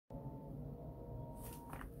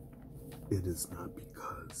it is not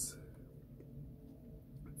because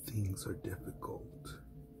things are difficult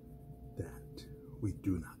that we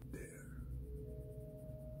do not dare,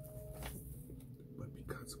 but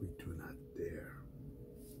because we do not dare,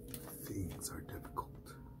 things are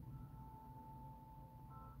difficult.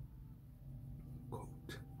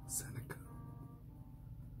 Quote Seneca.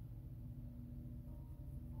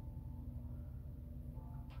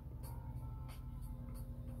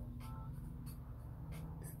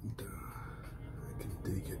 And I can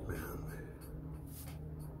dig it, man.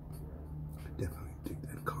 I definitely dig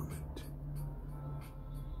that comment.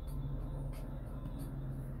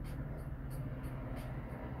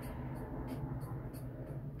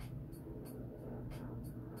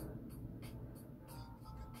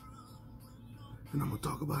 And I'm gonna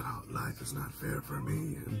talk about how life is not fair for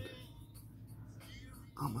me, and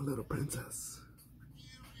I'm a little princess.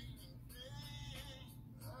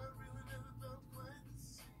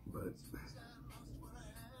 But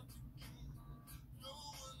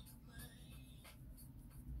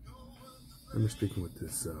I'm speaking with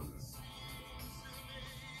this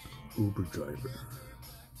Uber driver.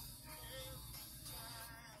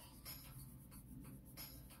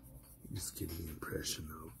 He just gave me the impression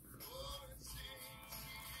of,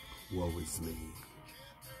 woe is me.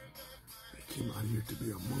 I came out here to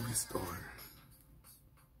be a movie star.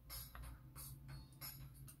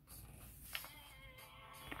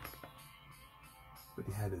 But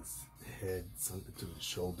he had his head sunk into his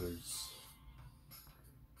shoulders.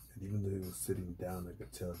 And even though he was sitting down, I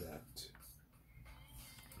could tell that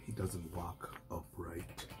he doesn't walk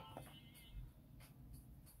upright.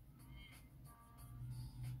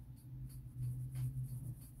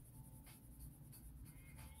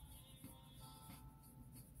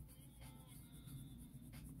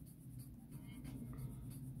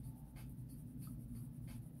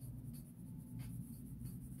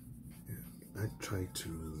 And I try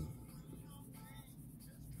to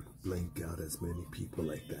blank out as many people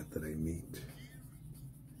like that I meet,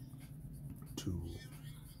 to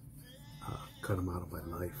cut them out of my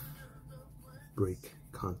life, break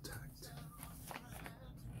contact.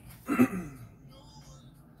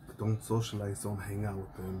 Don't socialize, don't hang out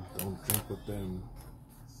with them, don't drink with them,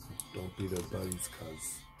 don't be their buddies,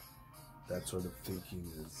 because that sort of thinking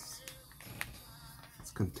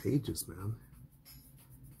it's contagious, man.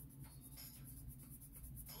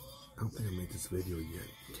 I don't think I made this video yet.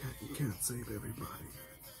 You can't save everybody.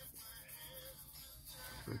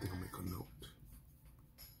 I think I'll make a note.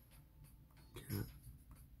 Can't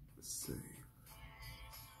save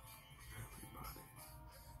everybody.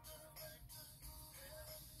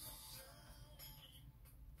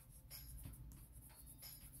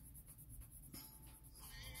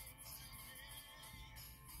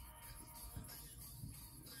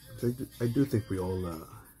 So I do think we all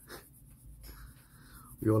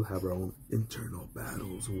have our own internal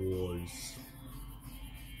battles, wars,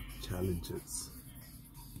 challenges.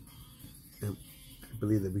 And I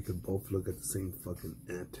believe that we could both look at the same fucking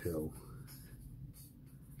anthill.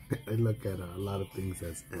 I look at a lot of things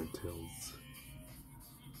as anthills.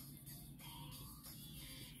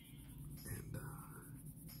 And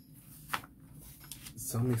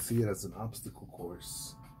some may see it as an obstacle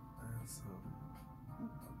course, as the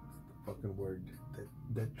fucking word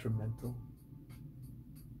detrimental,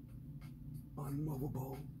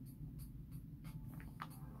 unmovable,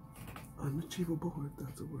 unachievable, if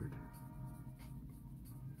that's a word,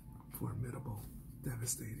 formidable,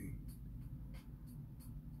 devastating.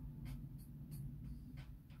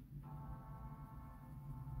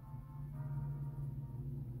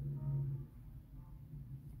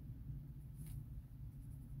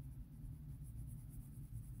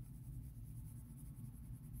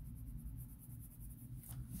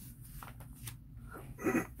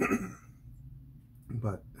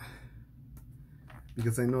 But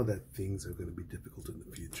because I know that things are going to be difficult in the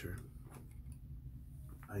future,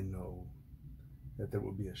 I know that there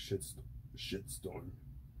will be a shitstorm.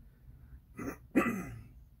 And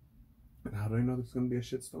how do I know there's going to be a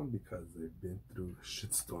shitstorm? Because I've been through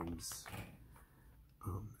shitstorms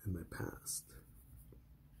in my past.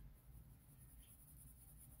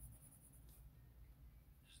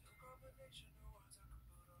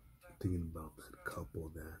 Thinking about that couple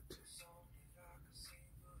that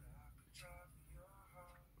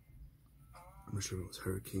I'm not sure if it was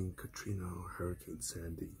Hurricane Katrina or Hurricane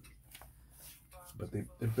Sandy, but they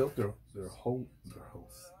built their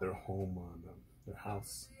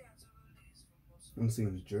house. I'm seeing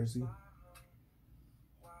in New Jersey.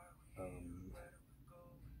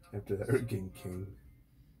 After the hurricane came,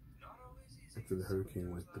 after the hurricane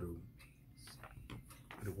went through,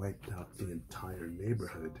 it wiped out the entire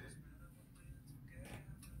neighborhood.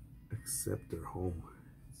 accept their home.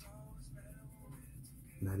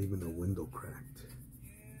 Not even a window cracked.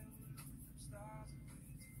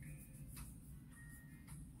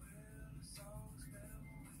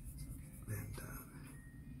 And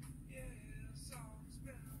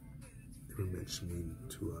they were mentioning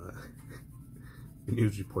to a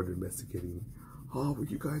news reporter investigating, oh, well,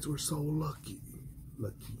 you guys were so lucky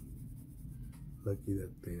that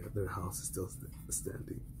their house is still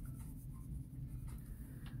standing.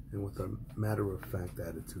 And with a matter-of-fact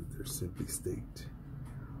attitude, they simply state,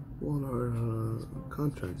 well, our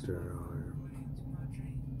contractor, our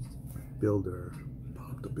builder,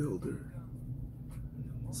 Bob the Builder,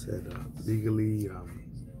 said legally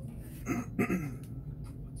in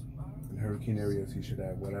hurricane areas he should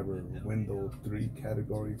have whatever window 3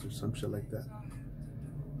 categories or some shit like that.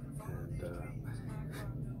 And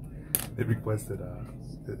they requested,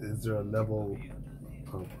 is there a level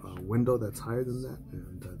of window that's higher than that?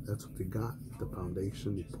 And that's what they got. The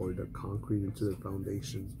foundation, they poured the concrete into the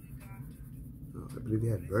foundation. I believe they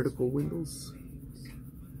had vertical windows,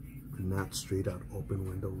 and not straight out open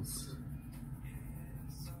windows.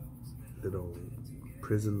 Little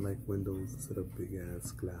prison-like windows instead of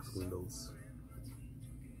big-ass glass windows.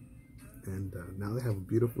 And now they have a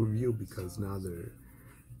beautiful view because now their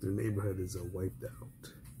neighborhood is wiped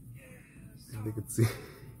out, and they could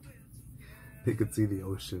see the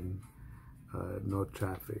ocean, no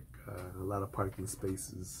traffic, a lot of parking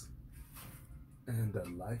spaces, and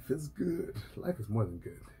life is good. Life is more than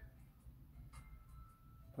good.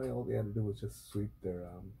 Probably all they had to do was just sweep their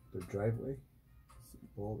driveway,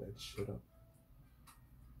 roll that shit up,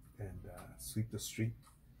 and sweep the street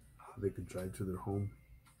so they could drive to their home.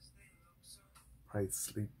 Probably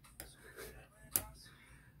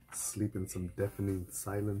sleep in some deafening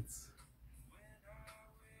silence.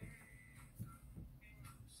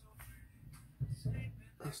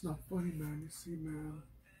 That's not funny, man. You see, man,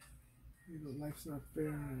 you know, life's not fair,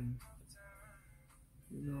 and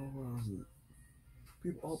you know,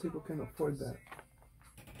 all people can't afford that.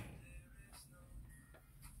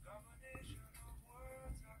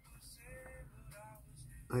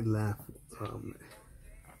 I laugh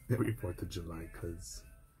every 4th of July because,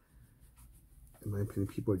 in my opinion,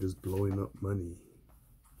 people are just blowing up money.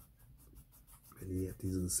 And yet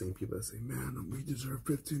these are the same people that say, man, we deserve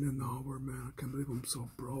 15 an hour, man. I can't believe I'm so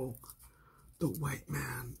broke. The white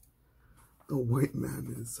man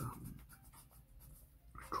is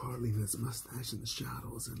twirling his mustache in the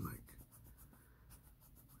shadows and like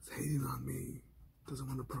is hating on me, doesn't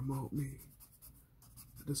want to promote me.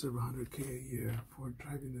 I deserve $100K a year for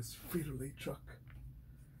driving this Frito-Lay truck.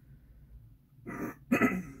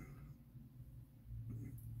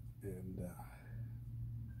 And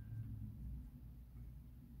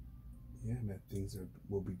yeah, man, things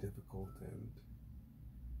will be difficult, and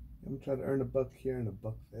I'm trying to earn a buck here and a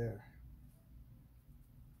buck there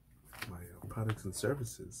with my products and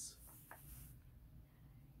services.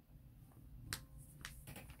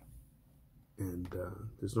 And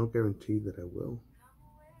there's no guarantee that I will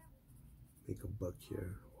make a buck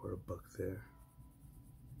here or a buck there.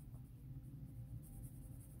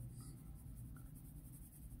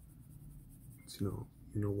 But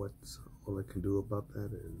you know what? All I can do about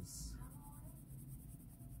that is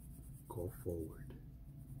go forward.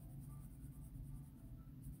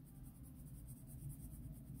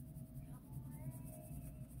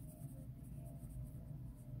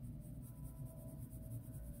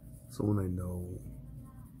 Someone I know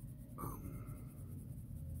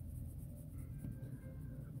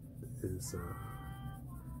is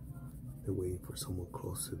they're waiting for someone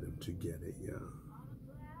close to them to get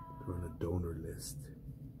they're on a donor list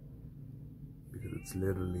because it's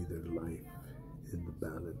literally their life in the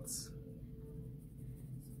balance.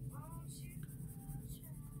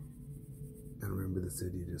 I remember the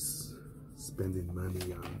city just spending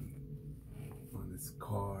money on its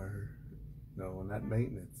car. No, not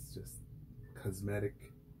maintenance, just cosmetic,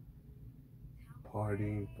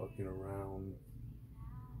 partying, fucking around,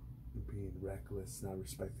 being reckless, not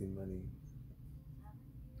respecting money.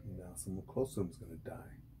 And now someone close to him is gonna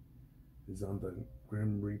die. He's on the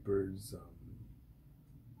Grim Reaper's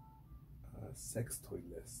sex toy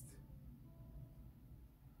list.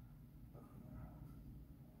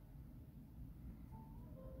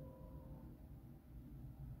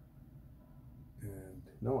 And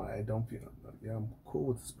no, I don't feel, yeah, I'm cool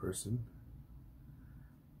with this person.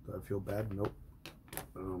 Do I feel bad? Nope.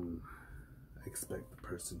 I expect the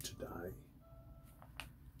person to die.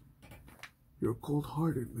 You're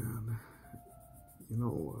cold-hearted, man. You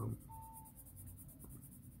know,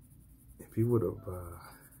 if he would have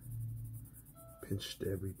pinched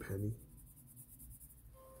every penny,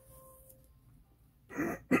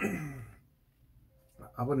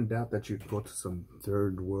 I wouldn't doubt that you'd go to some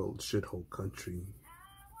third world shithole country,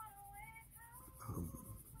 um,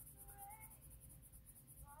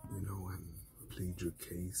 you know, and plead your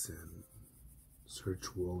case and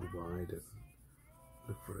search worldwide and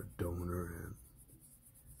look for a donor and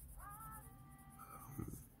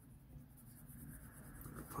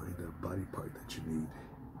find a body part that you need,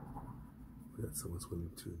 or that someone's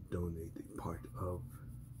willing to donate a part of.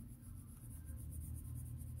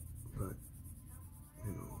 But,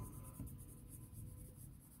 you know,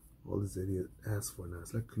 all this idiot asks for now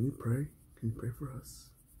is like, can you pray? Can you pray for us?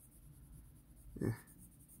 Yeah.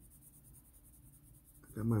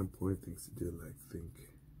 I got my important things to do, like think,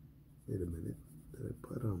 wait a minute, did I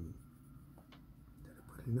put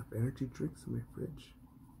enough energy drinks in my fridge?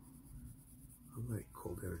 I like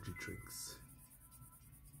cold energy drinks.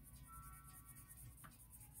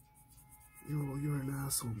 You're an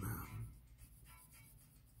asshole, man.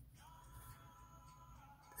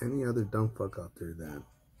 Any other dumb fuck out there that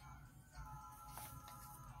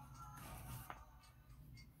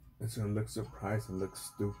is gonna look surprised and look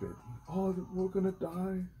stupid. Oh, we're gonna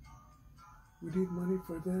die. We need money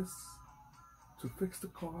for this, to fix the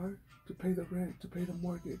car, to pay the rent, to pay the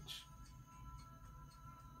mortgage.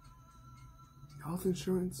 Health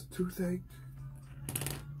insurance, toothache.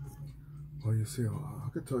 Well, you see, I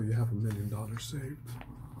could tell you have $1 million saved.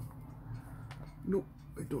 Nope,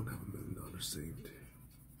 I don't have $1 million saved.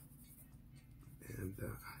 And,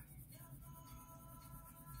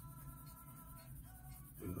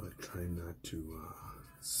 you know, I try not to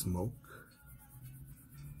smoke,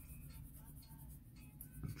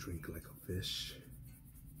 drink like a fish,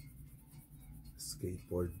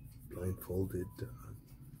 skateboard blindfolded on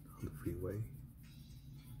the freeway,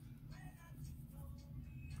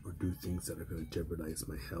 or do things that are going to jeopardize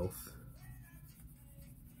my health.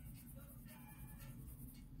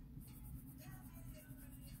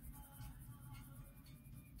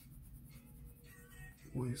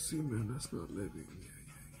 Well, you see, man, that's not living. Yeah.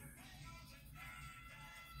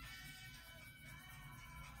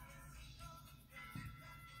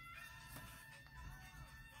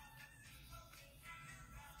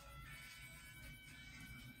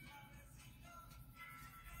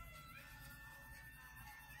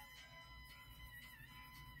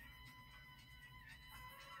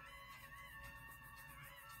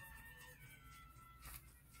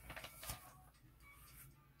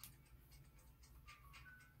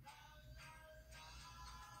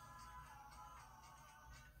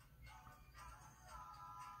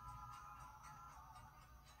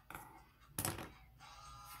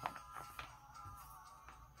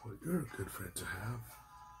 Well, you're a good friend to have.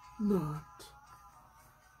 Not.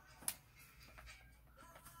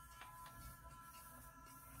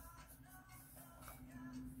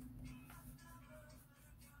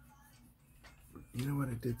 You know what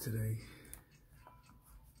I did today?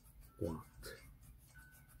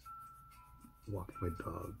 Walked my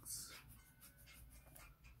dogs.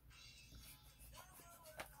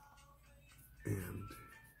 And,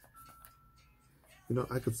 you know,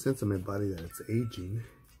 I could sense in my body that it's aging.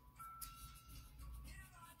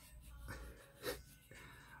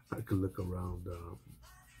 I could look around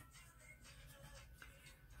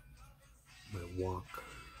my walk,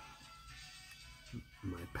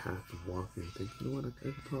 my path of walking, and think, you know what, I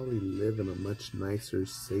could probably live in a much nicer,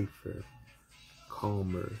 safer,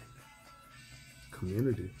 calmer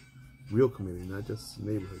community. Real community, not just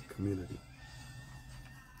neighborhood community.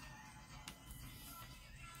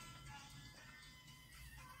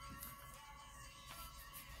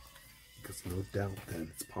 Because no doubt that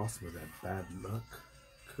it's possible that bad luck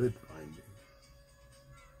could find me.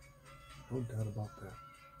 No doubt about that.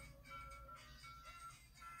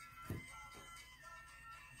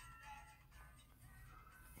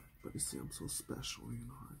 But you see, I'm so special, you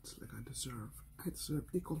know, it's like I deserve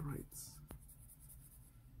equal rights.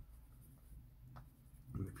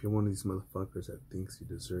 And if you're one of these motherfuckers that thinks you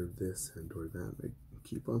deserve this and or that, like,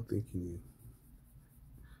 keep on thinking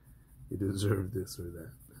you deserve this or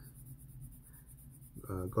that.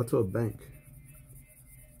 Go to a bank,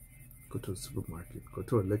 go to a supermarket, go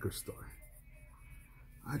to a liquor store.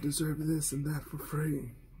 I deserve this and that for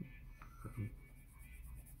free.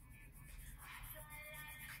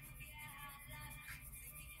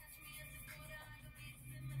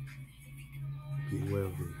 Beware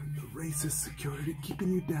of the racist security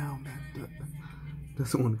keeping you down that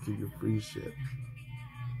doesn't want to give you free shit.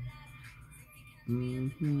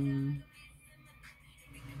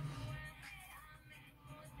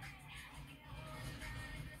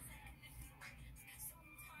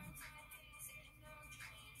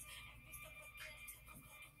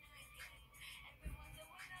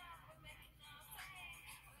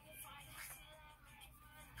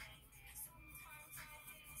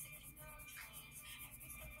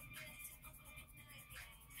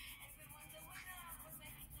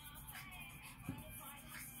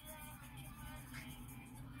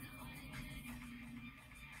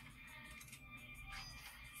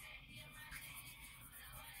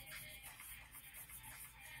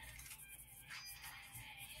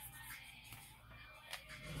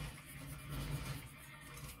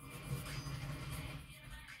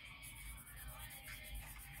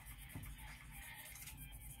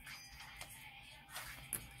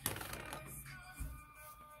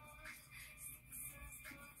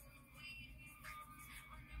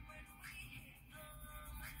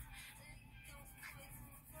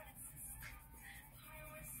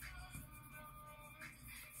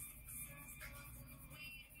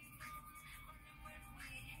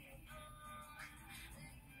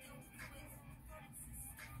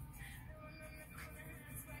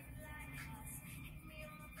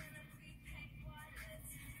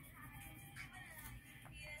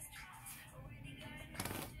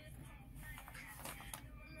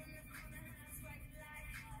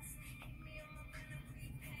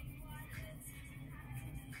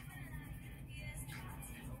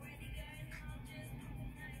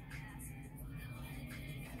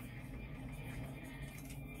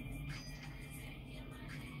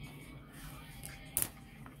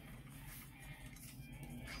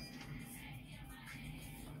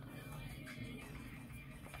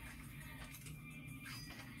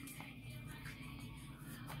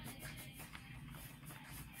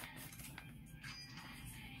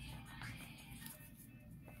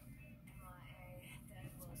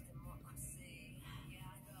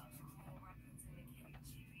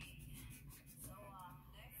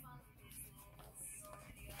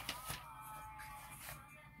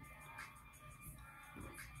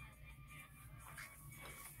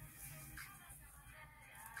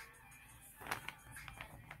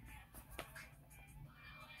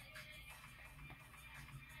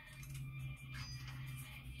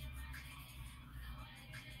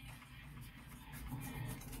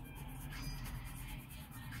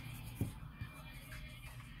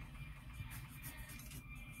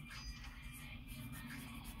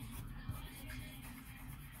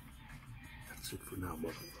 That's it for now,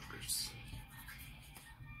 motherfuckers.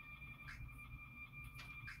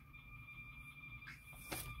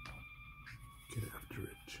 Get after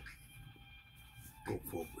it. Go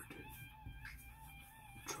forward.